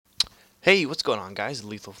Hey, what's going on, guys?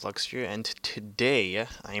 LethalFlux here, and today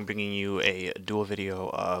I am bringing you a dual video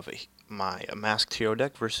of my masked hero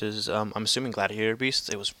deck versus, I'm assuming, Gladiator Beasts.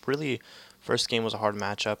 It was really, first game was a hard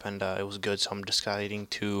matchup, and it was good, so I'm deciding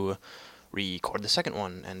to record the second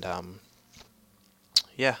one, and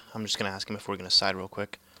yeah, I'm just gonna ask him if we're gonna side real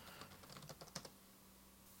quick.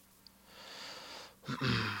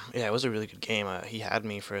 Yeah, it was a really good game. He had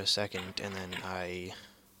me for a second, and then I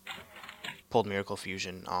pulled Miracle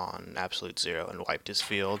Fusion on Absolute Zero and wiped his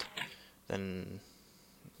field. Then,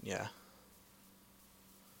 yeah.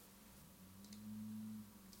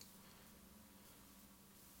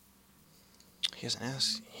 He hasn't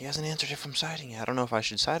answered if I'm siding yet. I don't know if I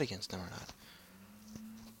should side against him or not.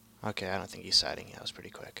 Okay, I don't think he's siding yet. That was pretty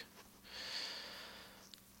quick.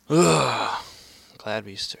 Ugh. Glad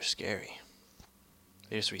beasts are scary.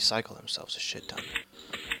 They just recycle themselves a shit ton.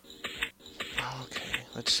 Okay,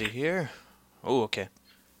 let's see here. Oh, okay.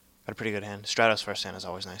 Got a pretty good hand. Stratos first hand is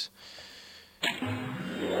always nice.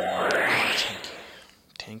 Oh,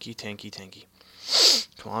 tanky. Tanky.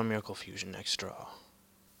 Come on, Miracle Fusion, next draw.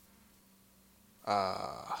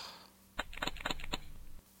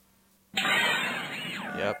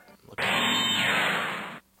 Yep.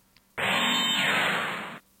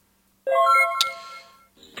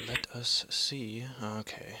 Let us see.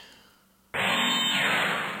 Okay.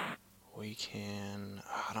 We can.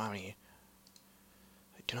 I don't have any.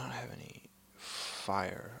 I do not have any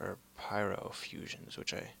fire or pyro fusions,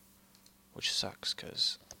 which sucks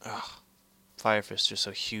because Fire Fists are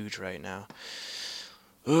so huge right now.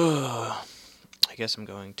 Ugh. I guess I'm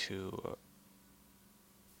going to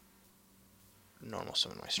normal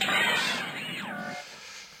summon my Stratos.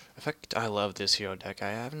 In fact, I love this hero deck.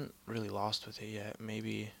 I haven't really lost with it yet.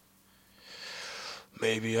 Maybe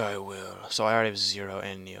I will. So I already have Zero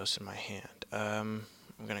and Neos in my hand. I'm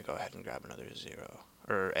gonna go ahead and grab another Zero.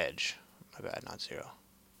 Or Edge. My bad, not Zero.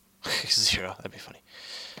 Zero, that'd be funny.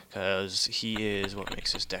 Because he is what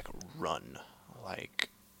makes this deck run like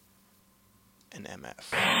an MF.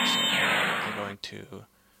 So I'm going to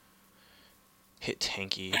hit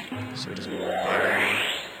tanky so he doesn't bury me.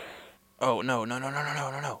 Oh, no. No, I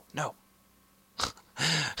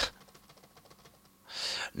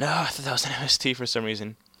thought that was an MST for some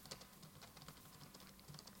reason.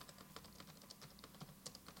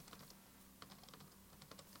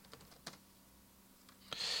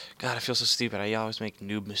 God, I feel so stupid. I always make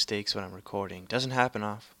noob mistakes when I'm recording. Doesn't happen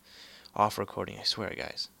off recording, I swear,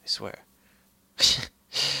 guys. I swear.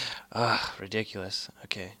 Ugh, ridiculous.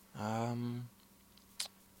 Okay.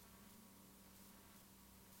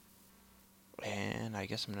 And I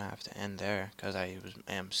guess I'm gonna have to end there because I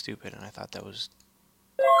am stupid and I thought that was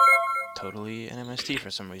totally an MST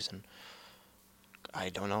for some reason. I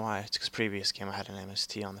don't know why. It's because previous game I had an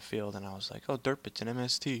MST on the field and I was like, oh derp, it's an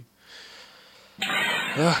MST.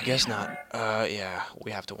 Ugh, guess not. Yeah, we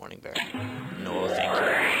have to warning bear. No, thank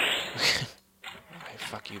you.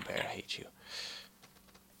 Fuck you, bear. I hate you.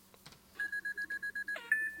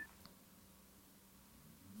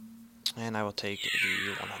 And I will take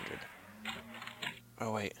the 100.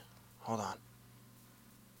 Oh, wait. Hold on.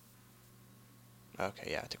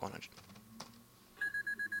 Okay, yeah, I take 100.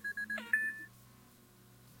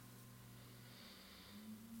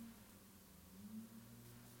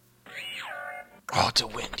 Oh, it's a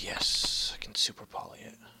wind, yes. I can super poly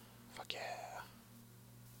it. Fuck yeah.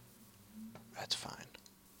 That's fine.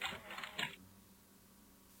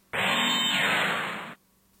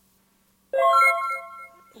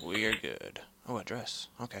 We're good. Oh, a dress.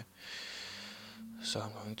 Okay. So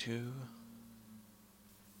I'm going to...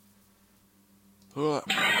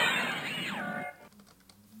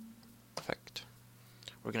 Perfect.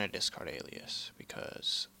 We're going to discard Alias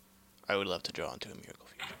because I would love to draw into a Miracle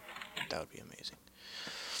Fusion. That would be amazing.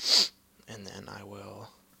 And then I will...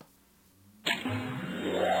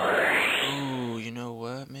 Ooh, you know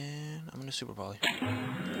what, man? I'm going to super poly.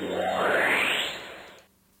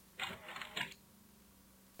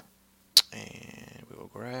 And we will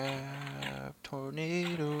grab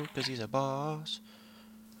Tornado because he's a boss.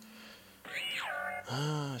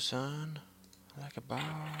 Son, like a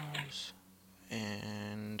boss.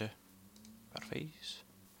 And about face.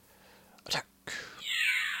 Attack.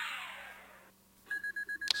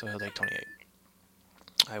 So he'll take 28.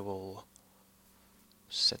 I will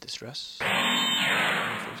set this dress.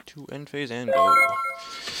 Phase 2, end phase, and go.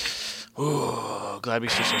 Ooh, glad we are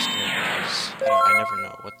so scared because I never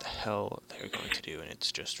know what the hell they're going to do, and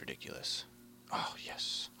it's just ridiculous. Oh,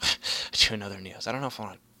 yes. Do another Neos. I don't know if I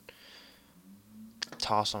want to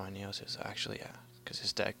toss on my Neos. Is actually, yeah, because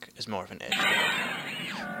his deck is more of an edge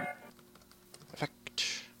deck.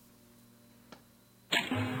 Perfect.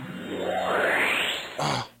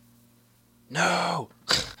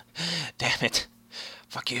 Damn it.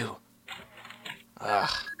 Fuck you. Ugh.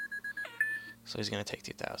 So he's going to take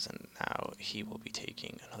 2,000. Now he will be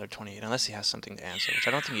taking another 28, unless he has something to answer, which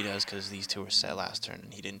I don't think he does because these two were set last turn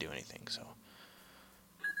and he didn't do anything, so.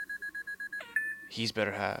 He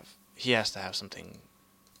has to have something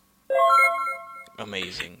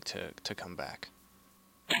amazing to come back.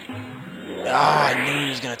 Ah, I knew he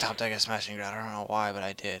was going to top deck a Smashing Ground. I don't know why, but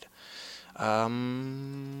I did. Hold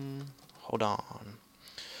on.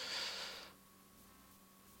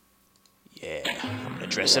 Yeah, I'm gonna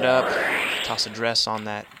dress it up. Toss a dress on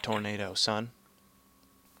that tornado, son.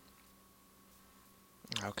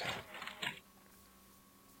 Okay.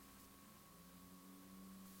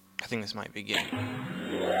 I think this might be game.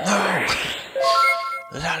 No!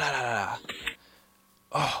 La la la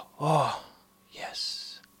la. Oh,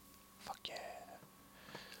 yes. Fuck yeah.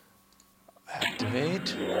 Activate.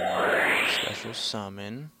 Special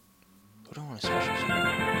summon. Who do I want to special summon?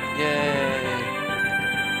 Yay!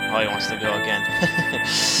 Oh, he wants to go again.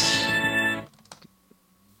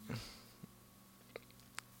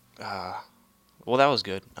 Well, that was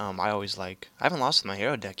good. I haven't lost my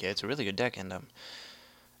hero deck yet. It's a really good deck, and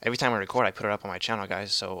every time I record, I put it up on my channel,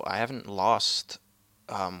 guys. So I haven't lost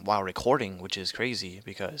while recording, which is crazy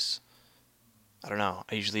because I don't know.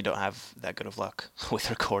 I usually don't have that good of luck with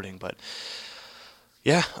recording, but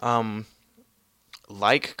yeah.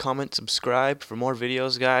 Like, comment, subscribe for more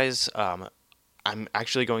videos, guys. I'm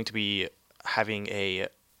actually going to be having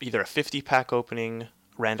either a 50 pack opening,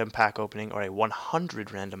 random pack opening, or a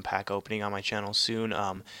 100 random pack opening on my channel soon.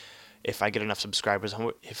 If I get enough subscribers,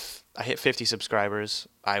 if I hit 50 subscribers,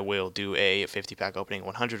 I will do a 50 pack opening.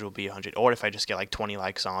 100 will be 100. Or if I just get like 20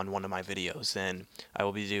 likes on one of my videos, then I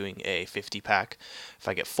will be doing a 50 pack. If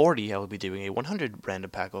I get 40, I will be doing a 100 random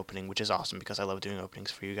pack opening, which is awesome because I love doing openings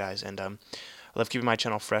for you guys. And I love keeping my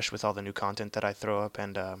channel fresh with all the new content that I throw up.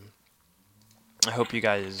 And I hope you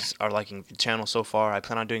guys are liking the channel so far. I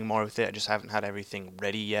plan on doing more with it. I just haven't had everything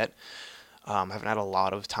ready yet. I haven't had a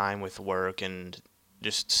lot of time with work and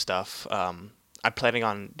just stuff. I'm planning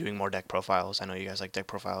on doing more deck profiles. I know you guys like deck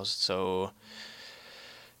profiles. So,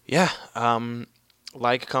 yeah.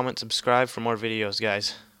 Like, comment, subscribe for more videos,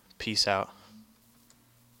 guys. Peace out.